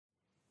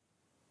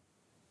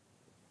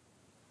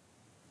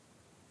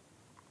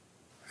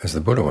As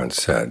the Buddha once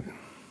said,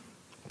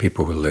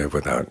 people who live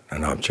without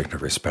an object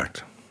of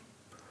respect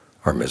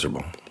are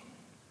miserable.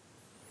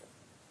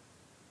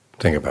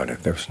 Think about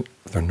it. If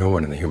there's no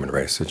one in the human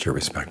race that you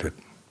respected,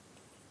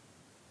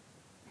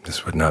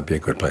 this would not be a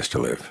good place to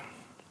live.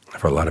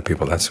 For a lot of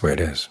people, that's the way it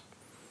is.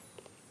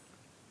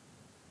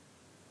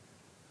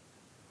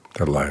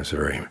 Their lives are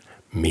very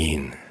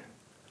mean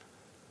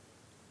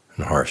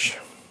and harsh.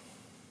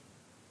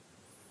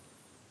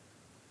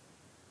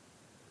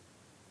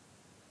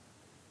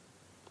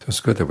 So it's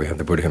good that we have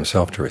the Buddha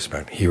himself to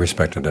respect. He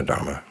respected the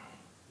Dhamma.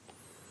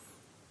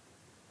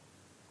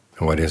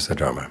 And what is the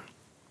Dhamma?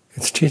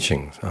 It's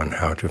teachings on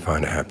how to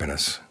find a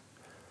happiness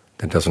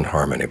that doesn't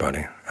harm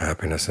anybody, a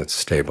happiness that's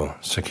stable,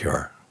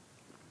 secure,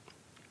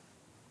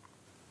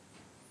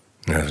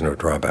 and has no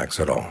drawbacks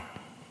at all.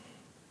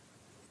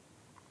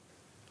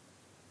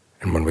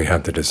 And when we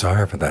have the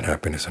desire for that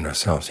happiness in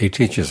ourselves, he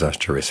teaches us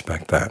to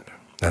respect that.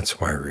 That's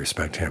why we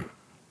respect him.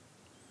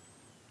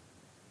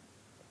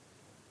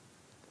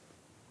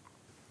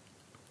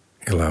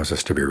 He allows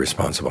us to be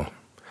responsible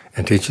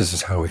and teaches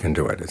us how we can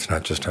do it. It's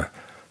not just an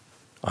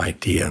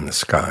idea in the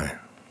sky.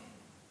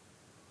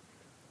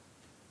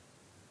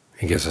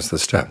 He gives us the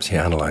steps. He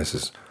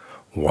analyzes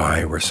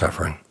why we're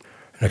suffering.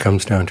 And it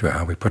comes down to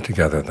how we put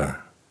together the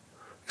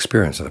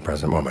experience of the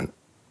present moment.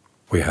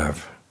 We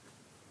have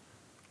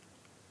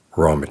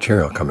raw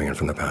material coming in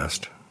from the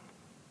past,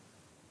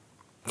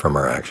 from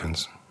our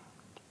actions.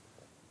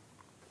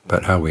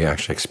 But how we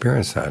actually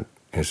experience that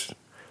is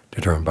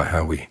determined by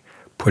how we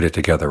put it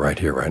together right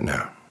here, right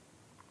now.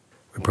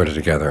 We put it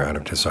together out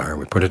of desire.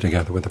 We put it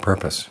together with a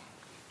purpose,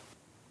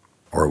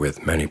 or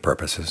with many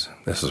purposes.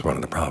 This is one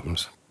of the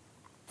problems.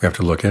 We have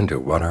to look into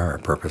what are our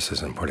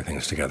purposes in putting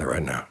things together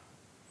right now.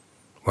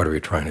 What are we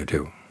trying to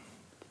do?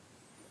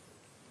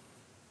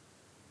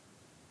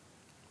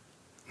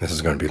 This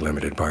is going to be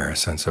limited by our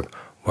sense of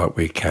what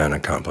we can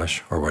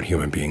accomplish, or what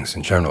human beings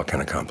in general can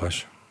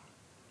accomplish.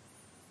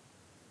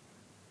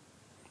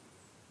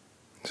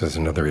 This is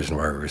another reason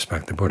why we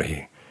respect the Buddha.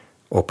 He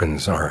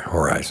opens our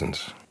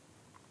horizons,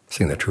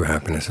 seeing that true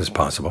happiness is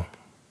possible,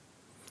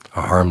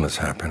 a harmless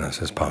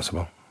happiness is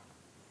possible.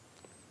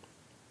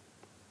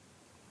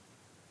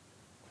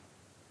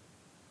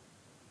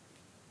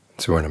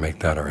 So we're going to make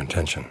that our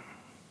intention.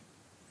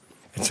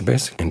 It's a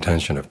basic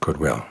intention of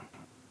goodwill.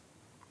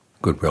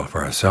 Goodwill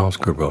for ourselves,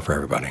 goodwill for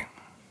everybody.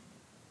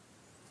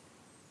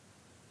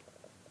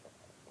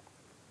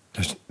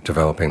 Just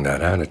developing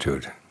that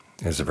attitude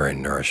is a very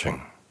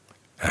nourishing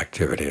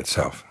activity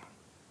itself.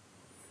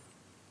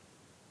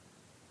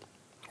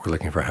 We're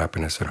looking for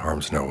happiness that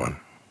harms no one.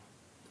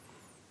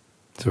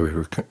 So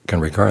we can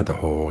regard the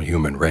whole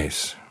human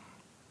race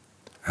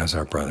as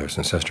our brothers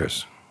and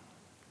sisters,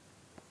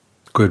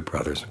 good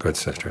brothers and good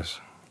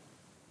sisters,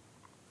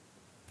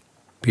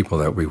 people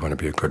that we want to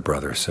be a good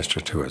brother or sister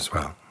to as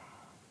well.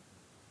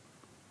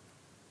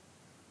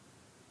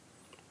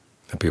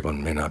 That people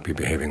may not be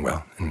behaving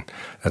well, and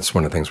that's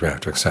one of the things we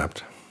have to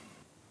accept.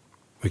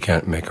 We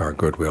can't make our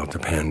goodwill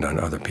depend on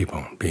other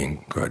people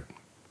being good.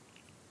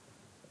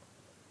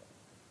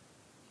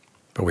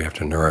 But we have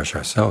to nourish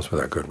ourselves with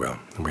our goodwill,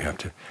 and we have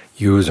to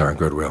use our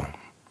goodwill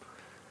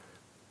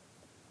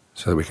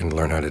so that we can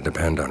learn how to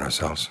depend on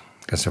ourselves.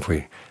 Because if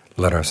we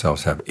let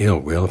ourselves have ill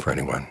will for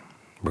anyone,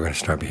 we're going to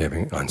start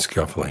behaving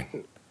unskillfully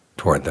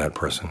toward that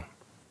person.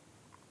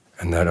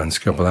 And that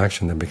unskillful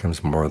action then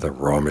becomes more of the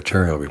raw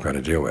material we've got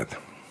to deal with.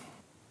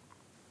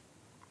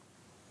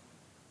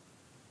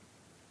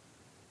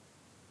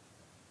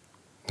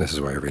 This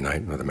is why every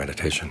night with the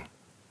meditation,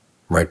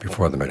 right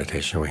before the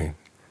meditation, we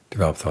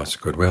develop thoughts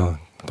of goodwill,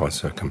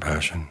 thoughts of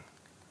compassion,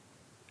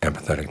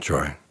 empathetic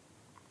joy,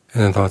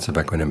 and then thoughts of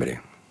equanimity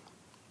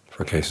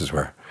for cases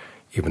where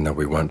even though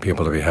we want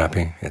people to be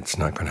happy, it's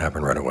not going to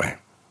happen right away.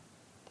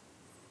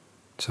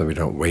 So we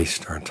don't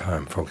waste our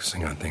time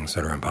focusing on things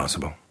that are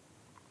impossible,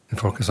 and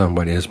focus on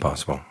what is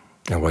possible.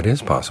 And what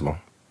is possible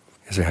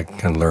is I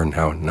can learn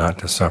how not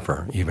to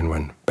suffer even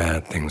when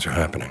bad things are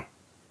happening.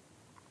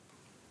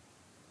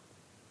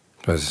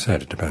 So as I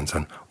said, it depends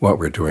on what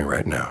we're doing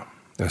right now.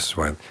 This is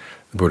why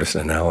the Buddhist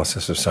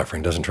analysis of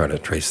suffering doesn't try to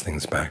trace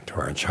things back to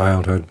our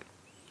childhood.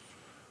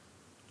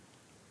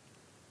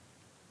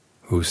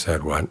 Who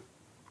said what? It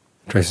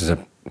traces it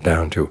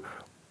down to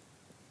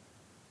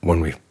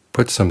when we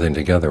put something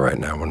together right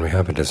now, when we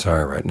have a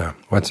desire right now,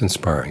 what's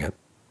inspiring it?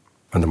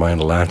 When the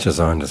mind latches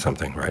on to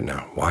something right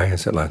now, why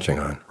is it latching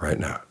on right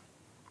now?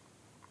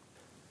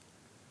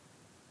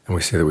 And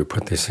we see that we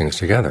put these things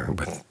together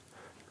with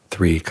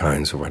three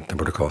kinds of what the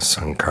Buddha calls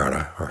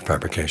sankhara, or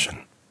fabrication.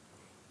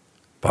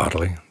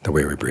 Bodily, the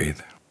way we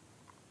breathe;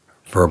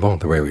 verbal,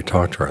 the way we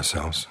talk to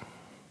ourselves;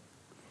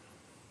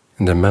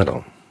 and then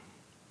mental,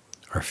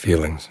 our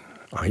feelings,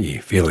 i.e.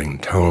 feeling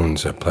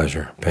tones of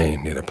pleasure,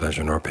 pain, neither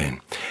pleasure nor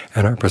pain,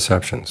 and our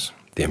perceptions,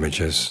 the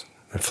images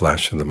that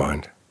flash through the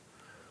mind.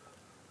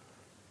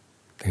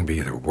 They can be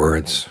either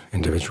words,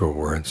 individual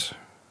words,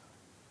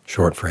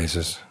 short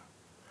phrases,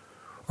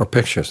 or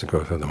pictures that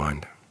go through the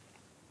mind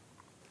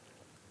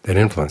that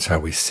influence how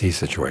we see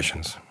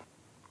situations.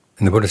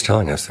 And the Buddha is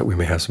telling us that we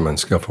may have some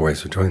unskillful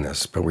ways of doing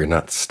this, but we're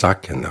not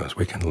stuck in those.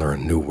 We can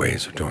learn new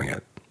ways of doing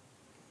it.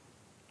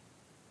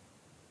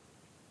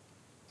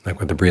 Like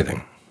with the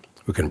breathing.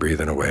 We can breathe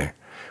in a way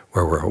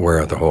where we're aware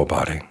of the whole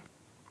body.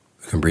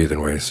 We can breathe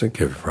in ways that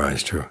give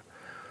rise to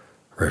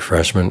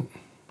refreshment,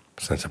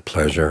 sense of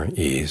pleasure,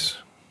 ease.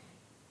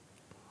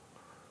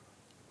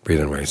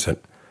 Breathe in ways that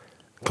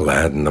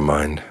gladden the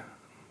mind,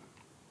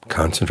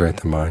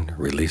 concentrate the mind,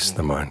 release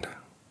the mind.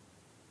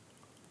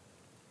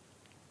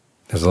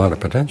 There's a lot of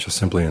potential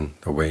simply in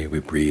the way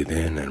we breathe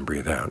in and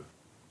breathe out.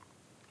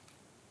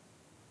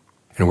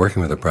 And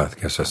working with the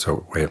breath gives us a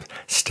way of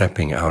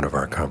stepping out of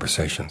our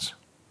conversations.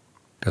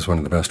 Because one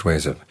of the best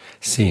ways of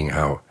seeing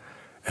how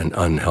an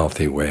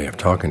unhealthy way of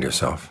talking to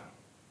yourself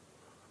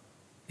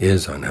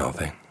is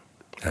unhealthy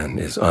and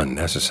is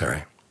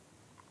unnecessary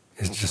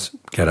is just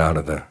get out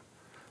of the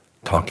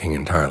talking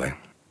entirely.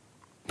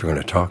 If you're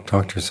going to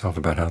talk to yourself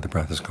about how the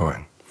breath is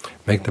going.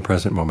 Make the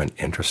present moment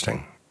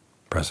interesting,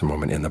 present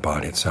moment in the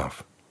body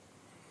itself.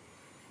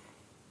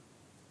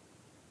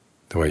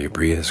 The way you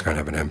breathe is going to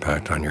have an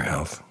impact on your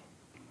health.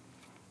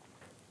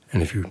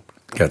 And if you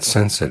get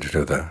sensitive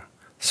to the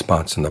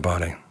spots in the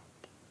body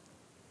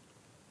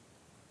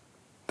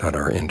that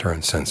are in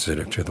turn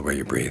sensitive to the way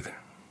you breathe,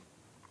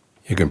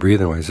 you can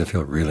breathe in ways that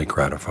feel really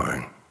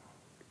gratifying,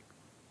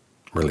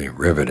 really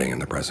riveting in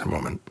the present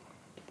moment.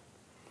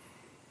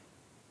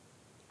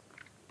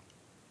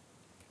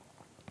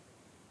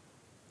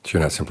 So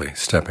you're not simply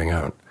stepping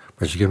out,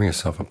 but you're giving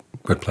yourself a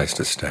good place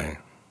to stay,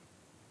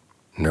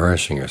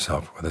 nourishing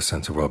yourself with a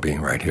sense of well-being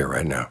right here,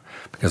 right now.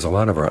 Because a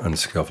lot of our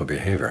unskillful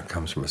behavior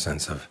comes from a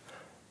sense of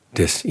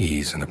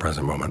dis-ease in the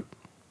present moment.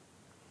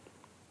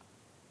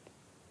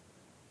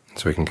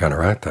 So we can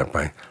counteract that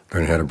by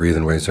learning how to breathe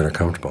in ways that are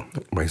comfortable,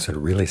 ways that are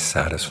really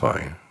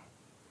satisfying.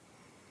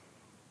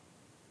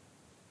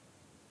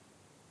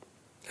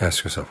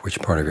 Ask yourself, which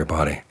part of your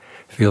body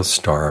feels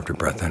starved of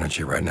breath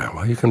energy right now?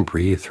 Well, you can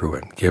breathe through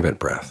it. Give it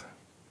breath.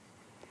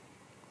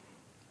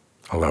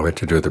 Allow it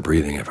to do the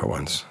breathing if it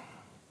wants.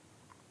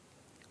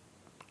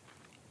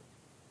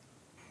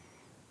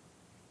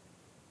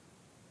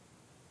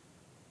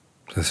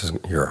 This is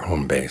your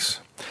home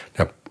base.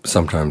 Now,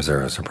 sometimes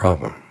there is a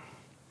problem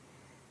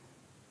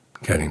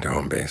getting to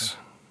home base.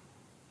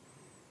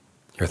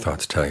 Your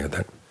thoughts tell you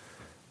that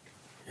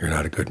you're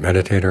not a good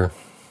meditator,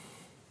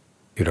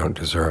 you don't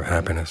deserve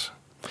happiness.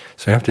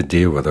 So you have to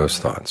deal with those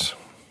thoughts.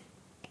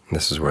 And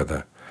this is where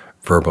the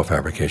verbal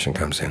fabrication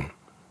comes in.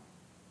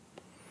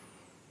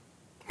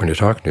 When you're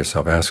talking to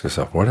yourself, ask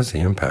yourself, what is the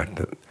impact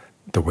that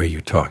the way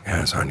you talk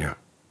has on you?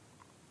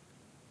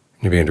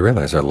 You begin to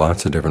realize there are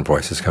lots of different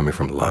voices coming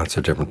from lots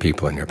of different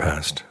people in your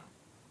past.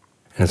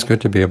 And it's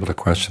good to be able to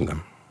question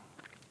them.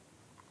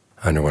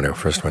 I know when I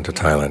first went to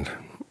Thailand,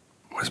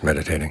 was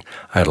meditating,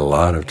 I had a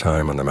lot of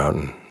time on the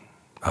mountain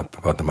up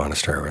above the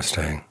monastery I was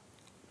staying.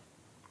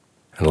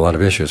 And a lot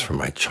of issues from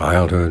my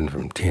childhood,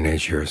 from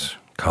teenage years,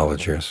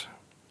 college years,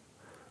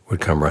 would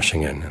come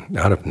rushing in, and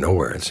out of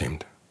nowhere it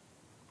seemed.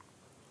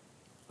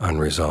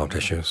 Unresolved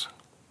issues.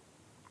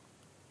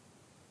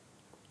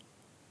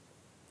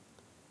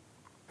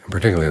 And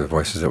particularly the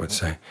voices that would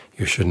say,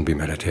 you shouldn't be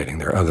meditating,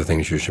 there are other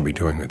things you should be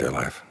doing with your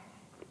life.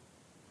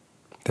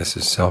 This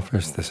is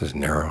selfish, this is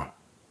narrow,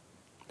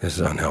 this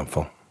is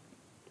unhelpful.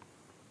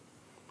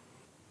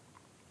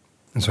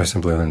 And so I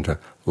simply learned to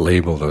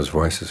label those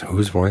voices.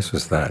 Whose voice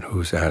was that?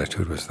 Whose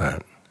attitude was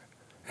that?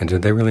 And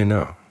did they really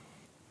know?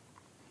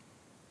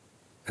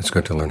 It's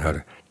good to learn how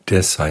to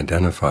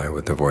disidentify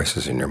with the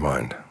voices in your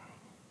mind.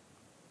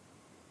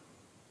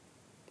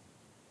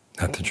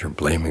 Not that you're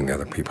blaming the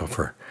other people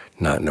for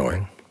not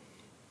knowing,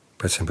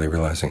 but simply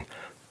realizing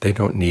they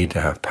don't need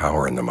to have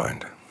power in the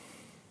mind.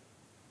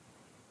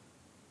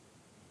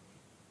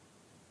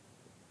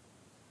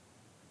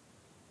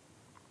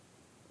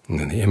 And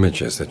then the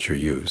images that you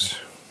use.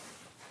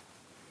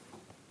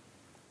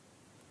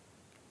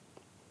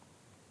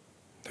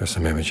 There are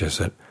some images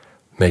that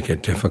make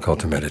it difficult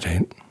to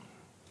meditate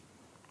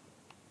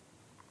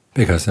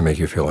because they make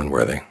you feel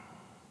unworthy.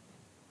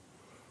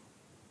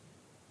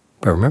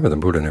 But remember, the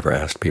Buddha never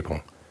asked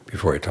people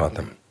before he taught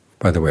them,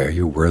 by the way, are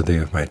you worthy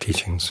of my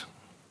teachings?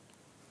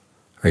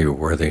 Are you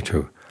worthy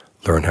to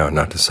learn how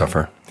not to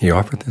suffer? He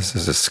offered this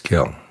as a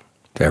skill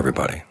to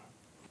everybody.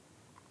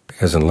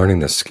 Because in learning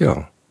this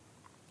skill,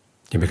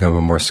 you become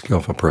a more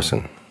skillful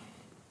person,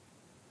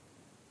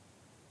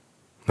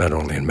 not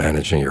only in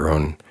managing your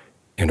own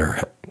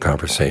inner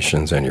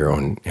conversations and your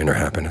own inner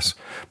happiness,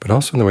 but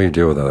also in the way you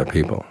deal with other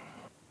people.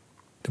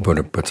 The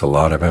Buddha puts a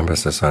lot of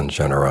emphasis on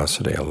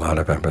generosity, a lot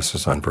of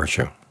emphasis on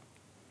virtue.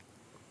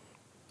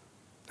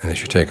 And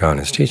as you take on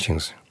his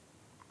teachings,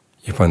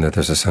 you find that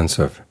there's a sense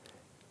of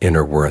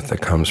inner worth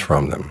that comes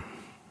from them.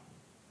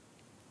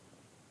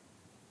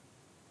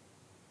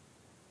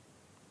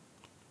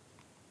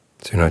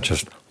 So you're not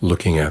just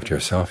looking after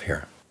yourself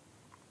here.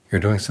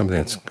 You're doing something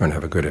that's going to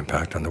have a good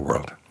impact on the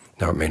world.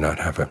 Now, it may not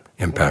have an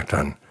impact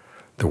on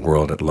the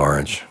world at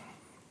large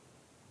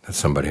that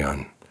somebody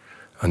on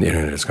the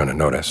internet is going to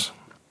notice,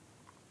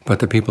 but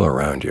the people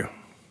around you.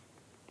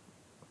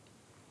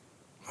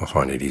 will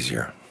find it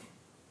easier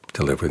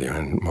to live with you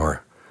and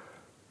more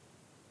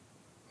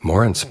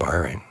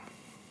inspiring.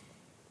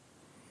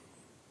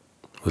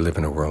 We live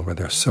in a world where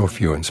there are so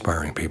few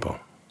inspiring people.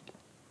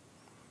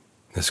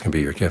 This can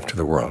be your gift to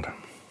the world.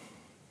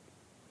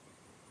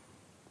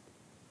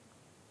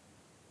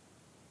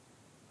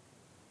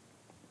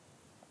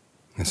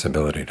 This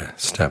ability to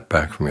step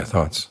back from your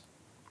thoughts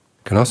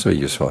can also be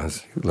useful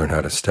as you learn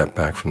how to step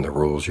back from the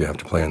rules you have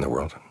to play in the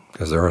world,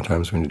 because there are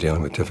times when you're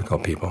dealing with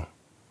difficult people.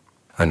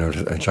 I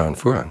noticed that John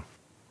Fuang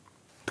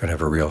could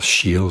have a real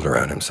shield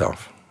around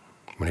himself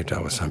when he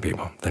dealt with some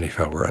people that he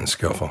felt were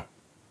unskillful.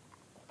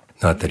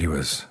 Not that he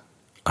was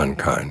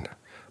unkind,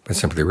 but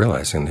simply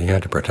realizing that he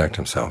had to protect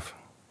himself,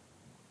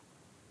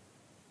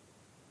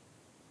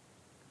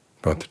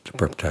 both to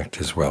protect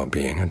his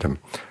well-being and to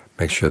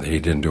make sure that he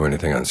didn't do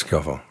anything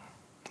unskillful.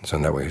 So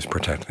in that way he was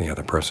protecting the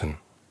other person.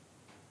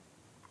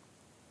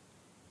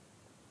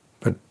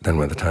 But then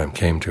when the time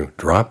came to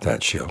drop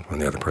that shield, when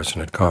the other person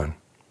had gone,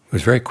 he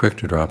was very quick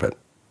to drop it.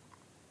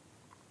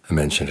 I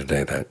mentioned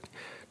today that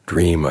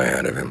dream I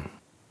had of him,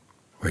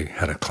 where he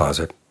had a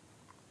closet,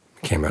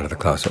 came out of the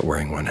closet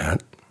wearing one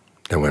hat,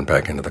 then went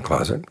back into the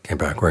closet, came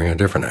back wearing a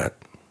different hat.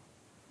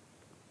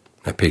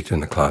 I peeked in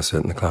the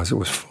closet, and the closet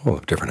was full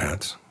of different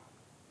hats.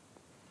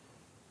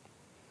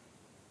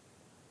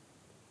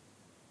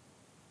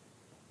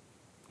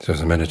 So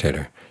as a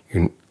meditator,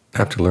 you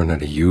have to learn how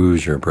to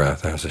use your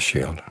breath as a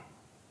shield,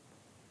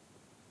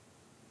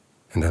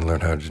 and then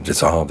learn how to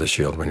dissolve the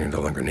shield when you no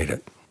longer need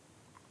it.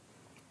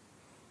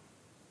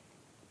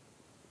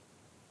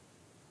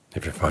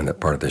 If you find that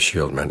part of the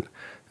shield meant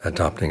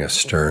adopting a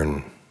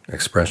stern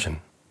expression,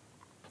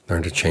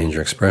 learn to change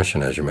your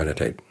expression as you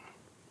meditate.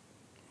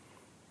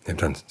 They've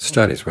done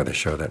studies where they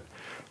show that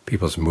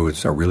people's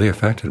moods are really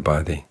affected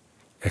by the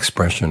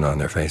expression on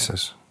their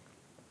faces.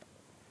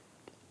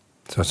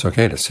 So it's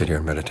okay to sit here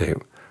and meditate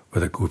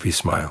with a goofy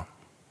smile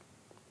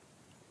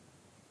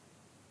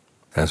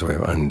as a way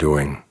of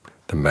undoing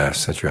the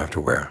mask that you have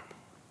to wear.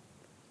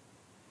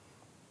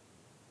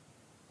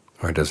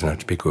 Or it doesn't have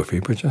to be goofy,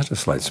 but just a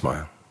slight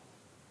smile.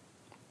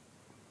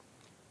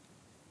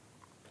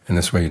 In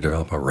this way you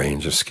develop a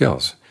range of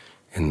skills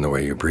in the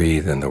way you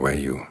breathe, in the way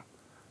you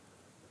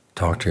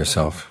talk to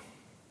yourself,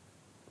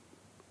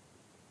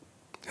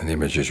 and the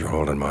images you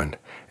hold in mind,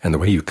 and the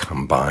way you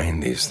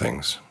combine these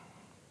things.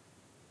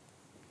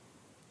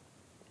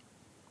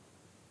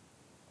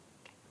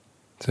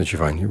 So that you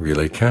find you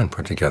really can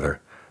put together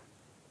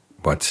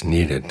what's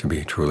needed to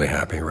be truly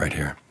happy right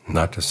here,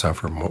 not to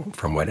suffer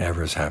from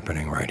whatever is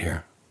happening right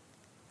here.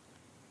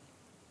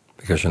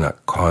 Because you're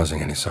not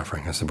causing any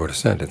suffering. As the Buddha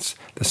said, it's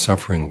the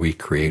suffering we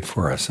create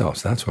for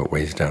ourselves. That's what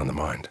weighs down the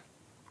mind.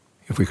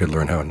 If we could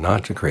learn how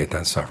not to create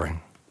that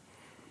suffering,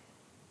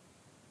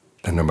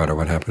 then no matter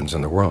what happens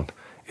in the world,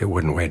 it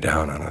wouldn't weigh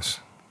down on us.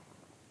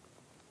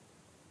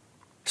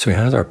 So he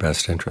has our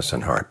best interests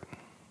in heart.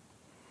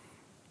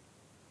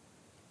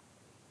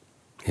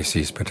 He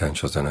sees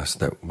potentials in us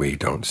that we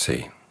don't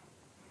see.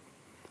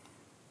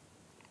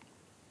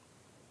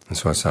 And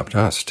so it's up to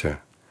us to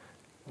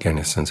gain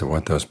a sense of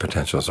what those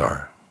potentials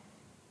are,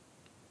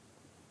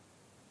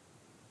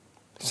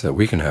 so that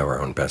we can have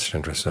our own best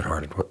interests at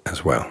heart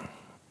as well.